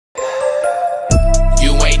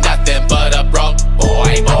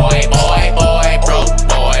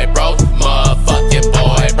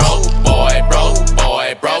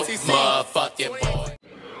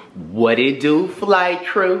What it do, flight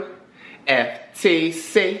crew?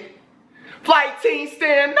 FTC. Flight team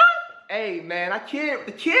stand up! Hey man,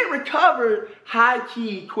 the kid recovered high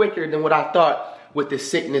key quicker than what I thought with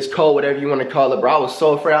this sickness, cold, whatever you want to call it, bro. I was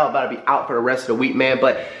so afraid I was about to be out for the rest of the week, man.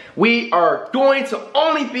 But we are going to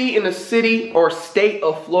only be in the city or state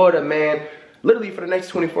of Florida, man, literally for the next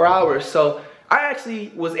 24 hours. So I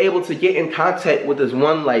actually was able to get in contact with this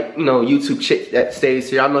one, like, you know, YouTube chick that stays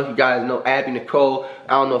here. I don't know if you guys know Abby Nicold.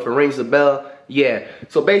 I don't know if it rings a bell. Yeah.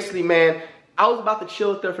 So basically, man, I was about to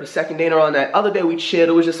chill with her for the second day, and on that other day we chilled.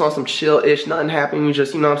 It was just on some chill-ish, nothing happened. We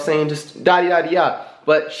just, you know what I'm saying, just da-di-da-di-da.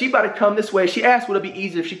 But she about to come this way. She asked would it be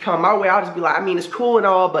easier if she come my way. I'll just be like, I mean, it's cool and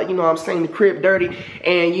all, but you know what I'm saying, the crib dirty.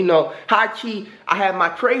 And you know, high-key, I have my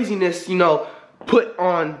craziness, you know, put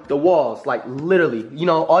on the walls, like literally. You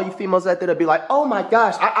know, all you females out there that be like, oh my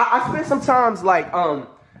gosh. I spend some times like,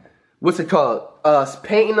 what's it called?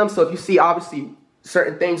 Painting them. So if you see obviously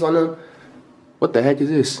certain things on them. What the heck is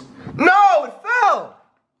this? No, it fell!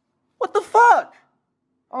 What the fuck?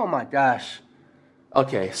 Oh my gosh.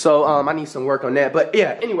 Okay, so I need some work on that. But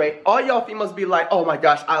yeah, anyway, all y'all females be like, oh my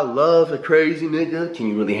gosh, I love a crazy nigga. Can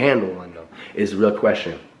you really handle one though? Is the real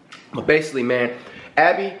question. But basically, man,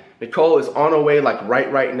 Abby Nicold is on her way like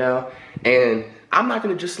right now. And I'm not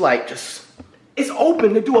gonna just it's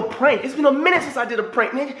open to do a prank. It's been a minute since I did a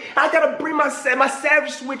prank, nigga. I gotta bring my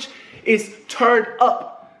savage switch is turned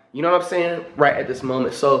up. You know what I'm saying? Right at this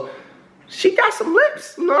moment. So she got some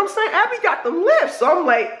lips. You know what I'm saying? Abby got them lips. So I'm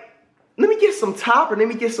like, let me get some top or let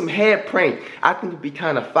me get some head prank. I think it'd be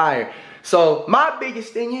kind of fire. So my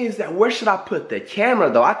biggest thing is that where should I put the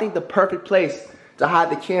camera though? I think the perfect place to hide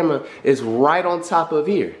the camera is right on top of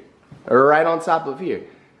here. Right on top of here.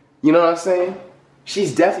 You know what I'm saying?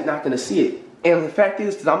 She's definitely not gonna see it. And the fact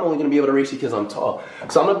is, I'm only gonna be able to reach it because I'm tall.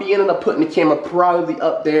 So I'm gonna be ending up putting the camera probably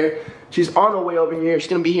up there. She's on her way over here. She's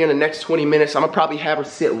gonna be here in the next 20 minutes. I'm gonna probably have her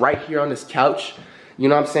sit right here on this couch. You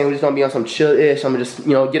know what I'm saying? We're just gonna be on some chill-ish. I'm gonna just,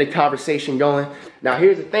 you know, get a conversation going. Now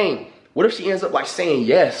here's the thing. What if she ends up like saying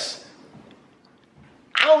yes?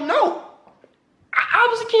 I don't know. I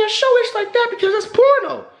obviously can't show it like that because it's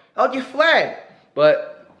porno. I'll get flagged.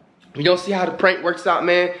 But we gonna see how the prank works out,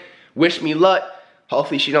 man. Wish me luck.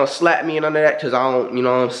 Hopefully she don't slap me and none of that because I don't, you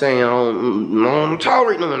know what I'm saying, I don't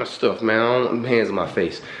tolerate none of that stuff, man. I don't hands in my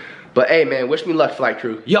face. But hey, man, wish me luck, flight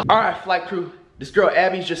crew. Yo, all right, flight crew. This girl,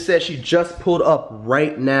 Abby, just said she just pulled up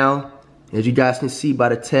right now. As you guys can see by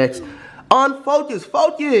the text. Unfocus,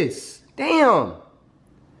 focus. Damn.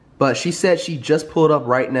 But she said she just pulled up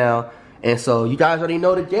right now. And so you guys already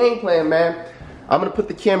know the game plan, man. I'm gonna put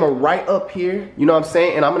the camera right up here, you know what I'm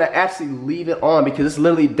saying? And I'm gonna actually leave it on because it's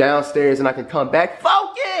literally downstairs and I can come back.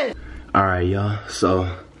 Focus! All right, y'all,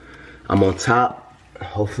 so I'm on top.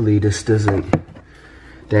 Hopefully this doesn't,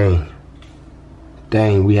 dang,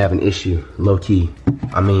 we have an issue, low key.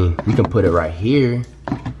 I mean, we can put it right here.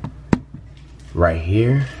 Right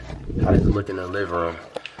here. How does it look in the living room?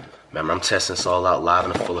 Remember, I'm testing this all out live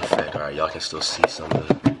in a full effect. All right, y'all can still see some of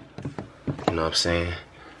the, you know what I'm saying?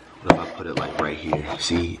 What if I put it like right here?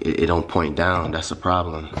 See, it don't point down. That's the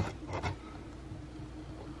problem.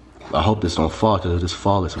 I hope this don't fall, because if this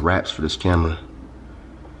fall, it's wraps for this camera.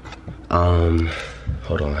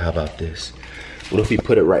 Hold on, how about this? What if we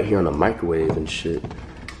put it right here on the microwave and shit?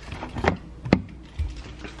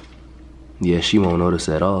 Yeah, she won't notice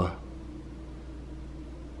at all.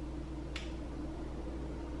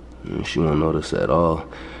 She won't notice at all.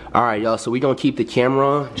 All right, y'all, so we gonna keep the camera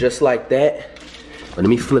on just like that. But let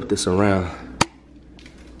me flip this around.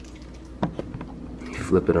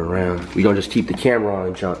 Flip it around. We gonna just keep the camera on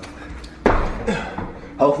and jump.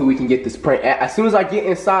 Hopefully we can get this prank. As soon as I get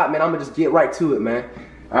inside, man, I'm gonna just get right to it, man.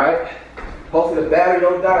 All right? Hopefully the battery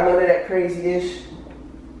don't die, none of that crazy-ish.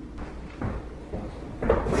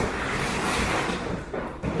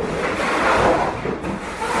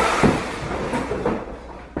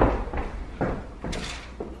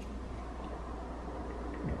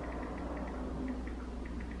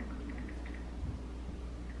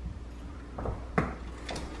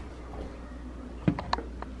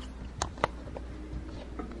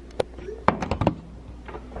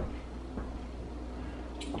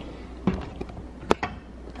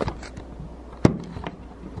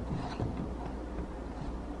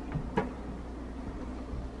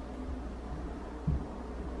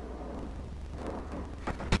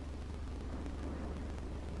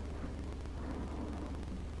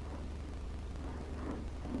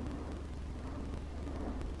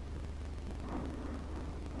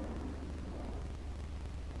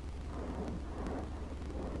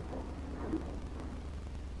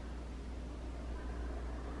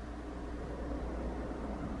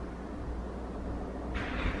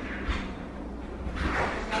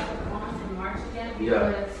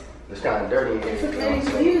 Yeah. It's kind of dirty in here. It's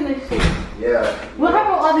okay, even this shit. Yeah. What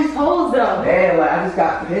happened with all these holes though? Man, like I just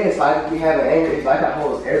got pissed. Like we having anger. Like I got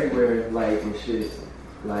holes everywhere, like and shit.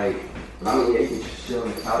 Like I mean, they can just chill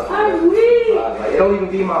on the couch. I'm weak. Like it don't even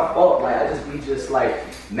be my fault. Like I just be like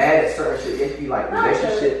mad at certain shit. It be like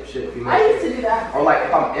relationship shit. I used to do that. Or like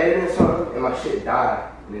if I'm editing something and my shit die,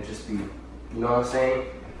 and it just be, you know what I'm saying?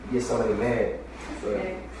 Get somebody mad.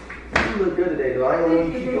 Okay. You look good today, though. I ain't want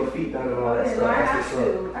you to keep your feet done and all that stuff. I have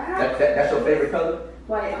to. That's your favorite color?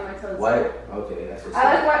 White on my toes. White? Okay, that's what's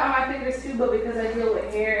I like white on my fingers too, but because I deal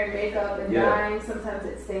with hair and makeup and Yeah. dyeing, sometimes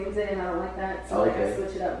it stains it and I don't like that. So like, I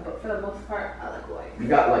switch it up. But for the most part, I like white. You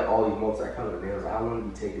got like all these multicolored nails. I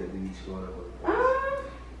want to be taking it to each one of them.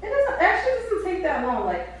 It doesn't take that long.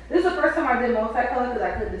 Like this is the first time I did multicolor because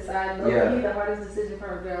I couldn't decide. Literally, the hardest decision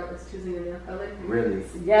for a girl is choosing a nail color. Really?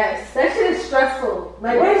 Yes, that shit is stressful.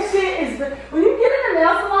 Like that shit is when you get in a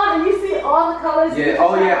nail salon and you see all the colors. Yeah.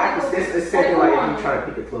 Oh yeah. I can. It's something like if you trying to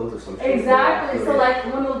pick your clothes or something. Exactly. So like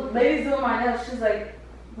when the ladies doing my nails, she's like,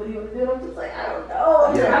 "What do you want to do?" I'm just like, "I don't know."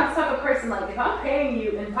 I'm the type of person like if I'm paying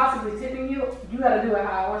you and possibly tipping you, you gotta do it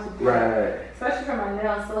how I want you to do it. Right. Especially for my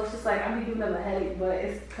nails, so it's just like I be giving them a headache, but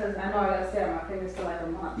it's because I know I gotta stay on my fingers for like a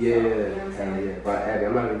month. Yeah. So, you know what I'm saying? Yeah. But Abby,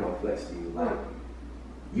 I'm not even gonna flex to you. Like,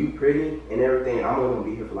 you pretty and everything. I'm only gonna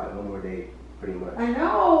be here for like one more day, pretty much. I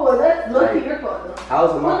know. That's look like, your fault though.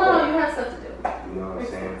 How's the month? No, you have stuff to do. You know what I'm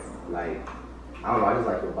saying? Like, I don't know. I just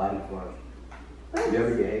like your body form. You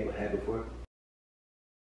ever get head before?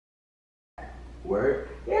 Word?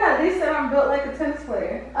 Yeah, they said I'm built like a tennis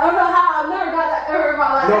player. I don't know how. I've never got that ever in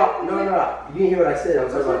my life. No. You didn't hear what I said. I'm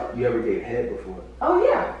talking about you ever gave head before. Oh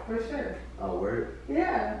yeah, for sure. Oh, word?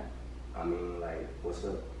 Yeah. I mean, like, what's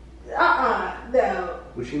up? No.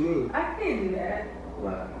 What you mean? I can't do that.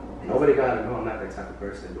 Well, nobody gotta know I'm not that type of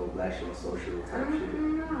person. Don't blast you on social type shit. I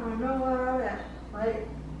don't know what I'm like.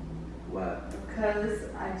 What? Because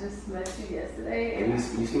I just met you yesterday. And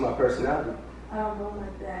you see my personality. I don't go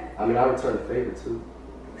like that. I mean, I return the favor too.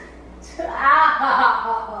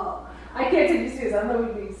 Ow! I can't take you serious. I know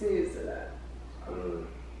you're being serious to that.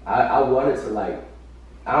 I wanted to like,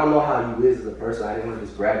 I don't know how you is as a person. I didn't want to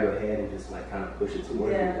just grab your hand and just like kind of push it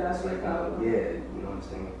towards you. That's like, like, you know what I'm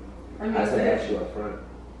saying? I mean, I said that you up front.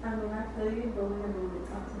 I mean, I feel you, but we never really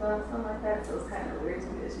talked about something like that, so it's kind of weird to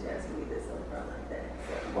me that you asked me this up front like that.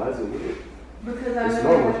 So. Why is it weird? Because it's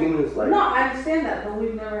normal. Humans like. No, I understand that, but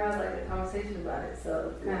we've never had like a conversation about it,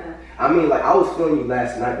 so it's kind of. I mean, like I was feeling you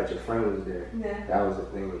last night, but your friend was there. Yeah. That was the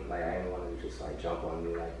thing. Like I didn't want to just like jump on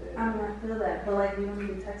me like that. I mean, I feel that, but like we don't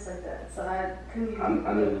even text like that, so I couldn't even.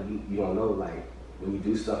 I mean, you don't know like when you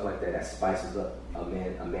do stuff like that, that spices up a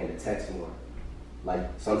man to text more. Like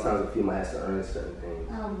sometimes a female has to earn certain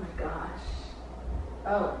things. Oh my gosh.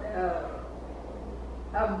 Oh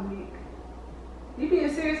no. I'm weak. You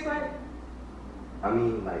being serious, Mike? I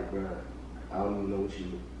mean, like, bruh, I don't even know what you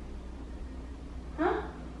mean. Huh?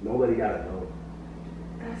 Nobody gotta know.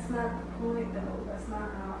 That's not the point, though. That's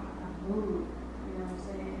not how I move. You know what I'm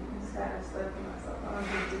saying? I just gotta respect for myself. I don't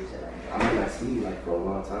just do shit like that. I might not see you like for a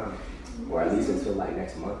long time, or at least until like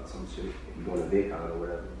next month, some shit. If you go to VidCon or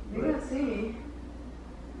whatever. You're gonna see me.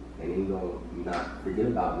 And then you gonna not forget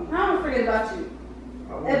about me. How am I forget about you?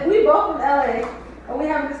 Oh. If we both from LA and we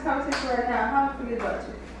having this conversation right now, how am I forget about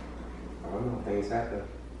you? I don't know. Things happen.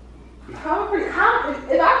 If I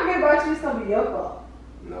forget about you, it's gonna be your fault.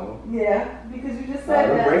 No. Yeah, because you just said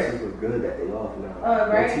that. The braces were good that they off now. Oh,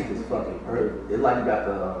 right. My teeth is fucking perfect. It's like you got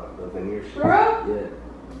the veneer shit. For real? Yeah.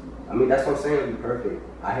 I mean, that's what I'm saying. Be perfect.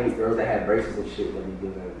 I hate girls that have braces and shit that be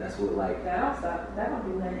giving. That's what like. That don't stop. That don't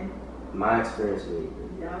be lame. My experience with it.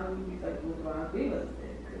 Yeah, I don't be fucking with my females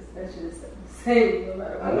then, because that shit is the same no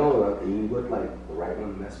matter what. I know, like, you look like the right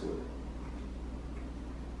one to mess with.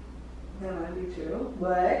 That might be true,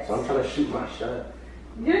 but. So I'm trying to shoot my shot.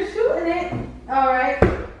 You're shooting it, alright.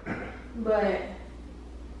 But I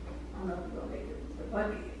don't know if you're gonna make it to the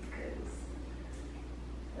bucket, because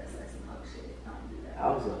that's like some hoe shit. I don't do that. I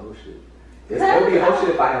was a hoe shit. It would be hoe shit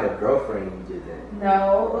if I had a girlfriend who did that.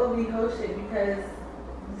 No, it would be hoe shit because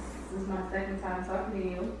this is my second time talking to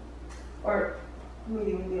you, or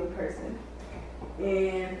meeting with you in person.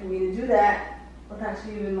 And for me to do that without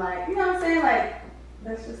you even like, you know what I'm saying? Like,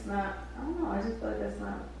 that's just not, I don't know, I just feel like that's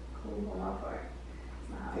not cool on my part.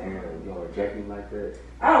 It's not. Damn, you gonna reject me like that?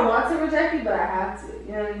 I don't want to reject you, but I have to.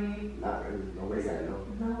 You know what I mean? Not really. Nobody gotta know.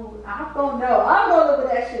 No, I don't know. I'm gonna live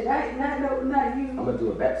with that shit. Not you. I'm gonna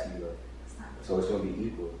do it back to you though. So it's gonna be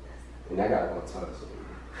equal. And I got one ton, so.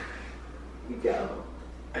 You go.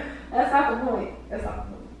 That's not the point. That's not the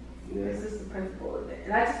point. Yeah. It's just the principle of it.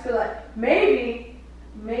 And I just feel like maybe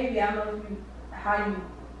I don't know how you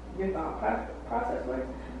your thought process works,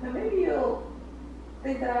 then maybe you'll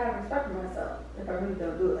think that I have respect for myself if I really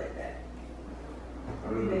don't do it like that. I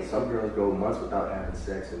mean, some girls go months without having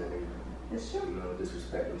sex and then they, It's true. you know,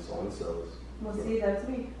 disrespect themselves. Well, see, that's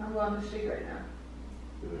me. I'm on the street right now.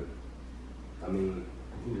 I mean,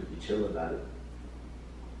 you just be chill about it.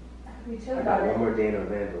 I can be chill I about got it. one more day in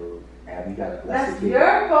Orlando. Abby, you gotta bless That's the kid.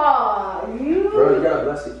 your fault. Bro, you gotta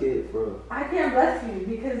bless the kid, bro. I can't bless you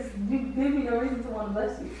because you give me no reason to want to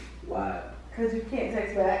bless you. Why? Because you can't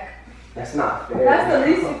text back. That's not fair. That's the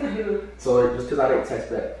least you could do. So just because I didn't text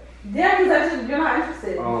back. Yeah, because you're not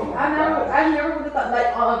interested. Oh my I never God. would have thought,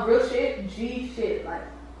 like, real shit, G shit, like,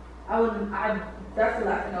 that's the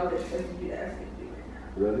last thing I would expect you to ask me to do right now.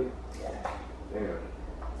 Really? Yeah. Damn.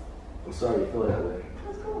 I'm sorry you feel that way.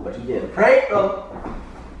 That's cool. But you getting pranked, bro.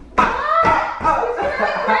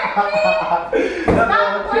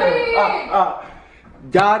 Stop playing!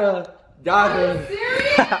 Gotta. Are you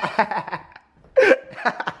serious?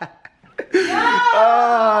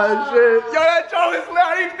 Oh shit. Yo, that joke is loud.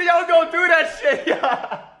 I didn't think I was gonna do that shit.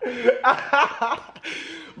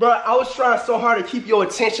 Bro, I was trying so hard to keep your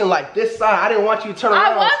attention like this side. I didn't want you to turn around.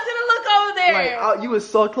 I was gonna look over there. Like, you was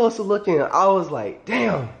so close to looking. I was like,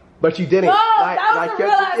 damn. But you didn't. No, that was a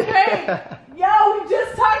real ass prank. Yo, we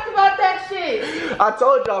just talked about that shit. I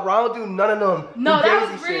told y'all, bro, I don't do none of them. No,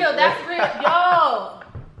 that was real. Shit. That's real. Yo.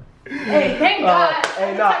 Hey, thank God.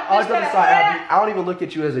 Hey, nah, all jokes aside, Abby, I don't even look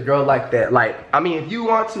at you as a girl like that. Like, I mean, if you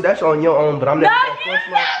want to, that's on your own, but I'm never gonna force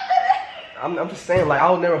I'm just saying, like, I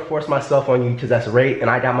would never force myself on you because that's rape, and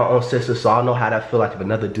I got my own sister, so I know how that feel like if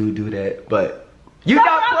another dude do that. But you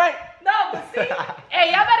got pranked. No, but see,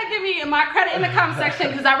 hey, y'all better give me my credit in the comment section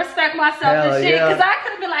because I respect myself Hell and shit. yeah. Because I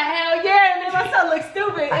could have been like, hell yeah, and then myself look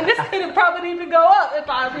stupid, and this could have probably even go up if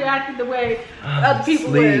I reacted the way other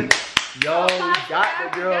people would. Yo, you got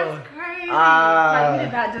the girl. That's crazy. Ah. Like, you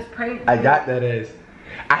did not just prank me. I got that ass.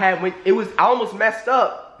 I almost messed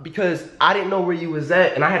up because I didn't know where you was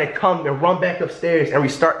at, and I had to come and run back upstairs and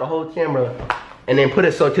restart the whole camera, and then put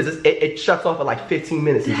it so because it shuts off at like 15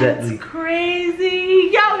 minutes exactly. That's crazy.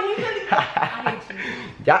 Yo, you really I hate you.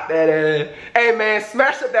 Got that ass. Hey man,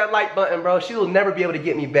 smash up that like button, bro. She will never be able to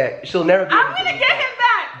get me back. She'll never be able I'm to gonna get him back.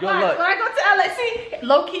 Good Watch, luck. when I go to LA, see,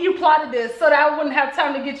 low key you plotted this so that I wouldn't have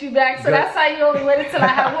time to get you back. So Good. that's how you only waited till I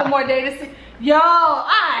have one more day to see. Yo,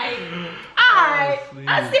 alright.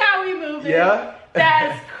 I see how we moving. Yeah?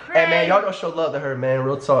 That's crazy. Hey man, y'all don't show love to her, man.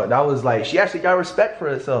 Real talk. That was like, she actually got respect for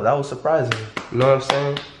herself. That was surprising. You know what I'm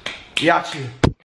saying? Got you.